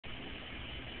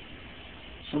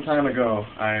some time ago,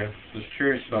 I was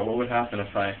curious about what would happen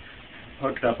if I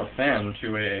hooked up a fan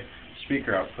to a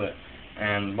speaker output,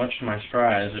 and much to my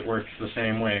surprise, it works the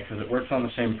same way, because it works on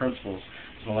the same principles.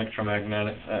 It's an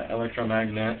electromagnet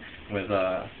with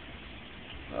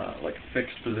like a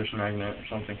fixed position magnet or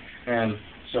something, and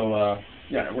so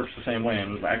yeah, it works the same way.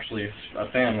 And actually,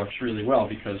 a fan works really well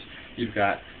because you've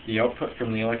got the output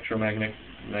from the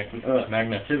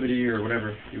magnetivity or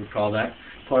whatever you would call that,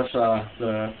 plus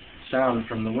the sound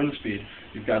from the wind speed.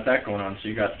 You've got that going on, so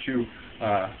you got two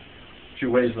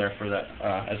ways there for that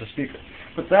as a speaker.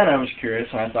 But then I was curious,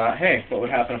 and I thought, hey, what would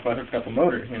happen if I hooked up a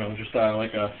motor? You know, just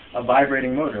like a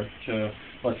vibrating motor to,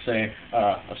 let's say,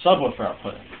 a subwoofer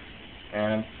output.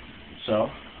 And so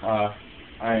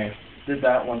I did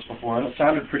that once before, and it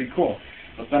sounded pretty cool.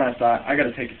 But then I thought, I got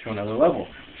to take it to another level.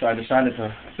 So I decided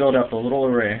to build up a little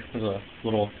array. There's a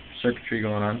little circuitry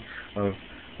going on of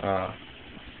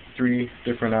 3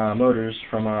 different motors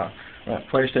from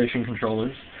PlayStation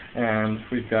controllers, and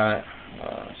we've got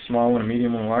a small one, a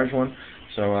medium one, a large one.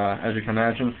 So as you can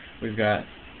imagine, we've got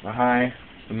the high,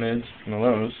 the mids, and the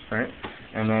lows, right?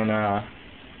 And then I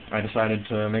decided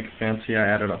to make it fancy. I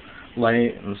added a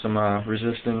light and some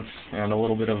resistance and a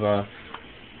little bit of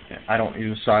I don't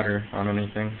use solder on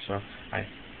anything, so I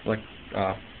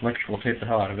electrical tape the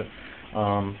hell out of it.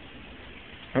 And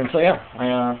so yeah,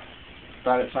 I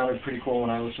thought it sounded pretty cool when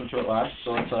I listened to it last,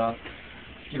 so let's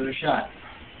give it a shot.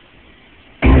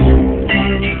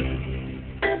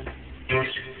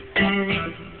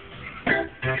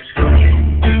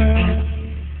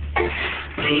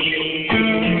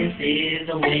 This is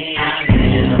the way I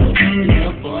feel.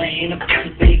 Little boy ain't a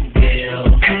big deal.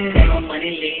 Got my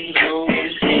money laid low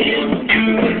and chill.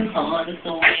 Work hard is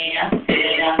the way I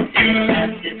feel. That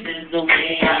this is the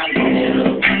way I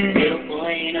feel. Little boy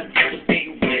ain't a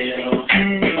big deal.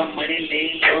 Got my money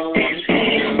laid low and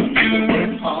chill.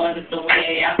 Work hard is the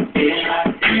way I feel.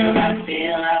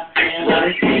 What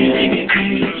it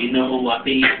feels. You know I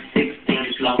be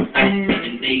 16 long,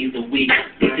 7 days a week.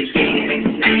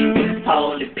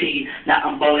 Now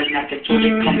I'm ballin' like a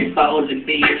children, call me ballin'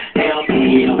 B. Hell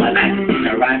yeah, my life is in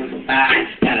a rhyme for 5.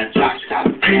 Got a drop top,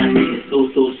 damn, nigga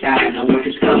so shy. Now work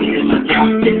is coming in my drop,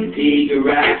 just dig it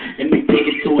right. Let me take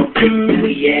it to a place where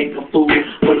we act a fool.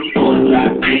 For the boys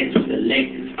like dance with the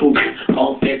Lexus cool.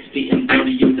 All best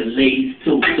BMW, the ladies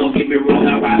too. Don't get me wrong,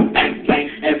 I ride bikes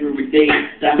like every day.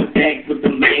 Diamond bags with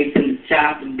the mags and the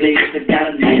chops and blades. I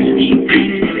got a nice EP,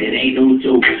 and it ain't no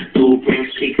joke. Dual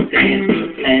brakes, kickstands, with a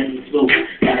plasma smoke.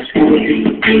 And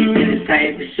it's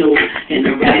time to show, and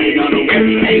I'm riding on the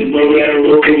west side, where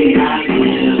road I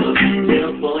live.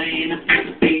 Little boy in a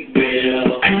big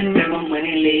wheel, got my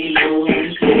money laid low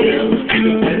and chill.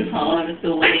 Work hard is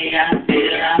the way I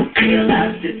feel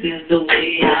like this is the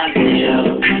way I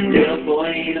feel. Little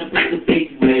boy in a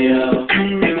big wheel, got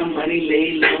my money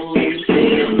laid low and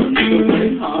chill.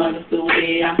 Work hard is the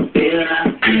way I feel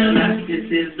like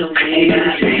this is the way I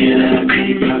feel.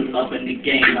 I'm up in the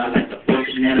game, I like the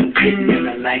fortune that I'm getting, and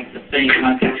I like the fame.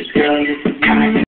 I got the girl, this is mine.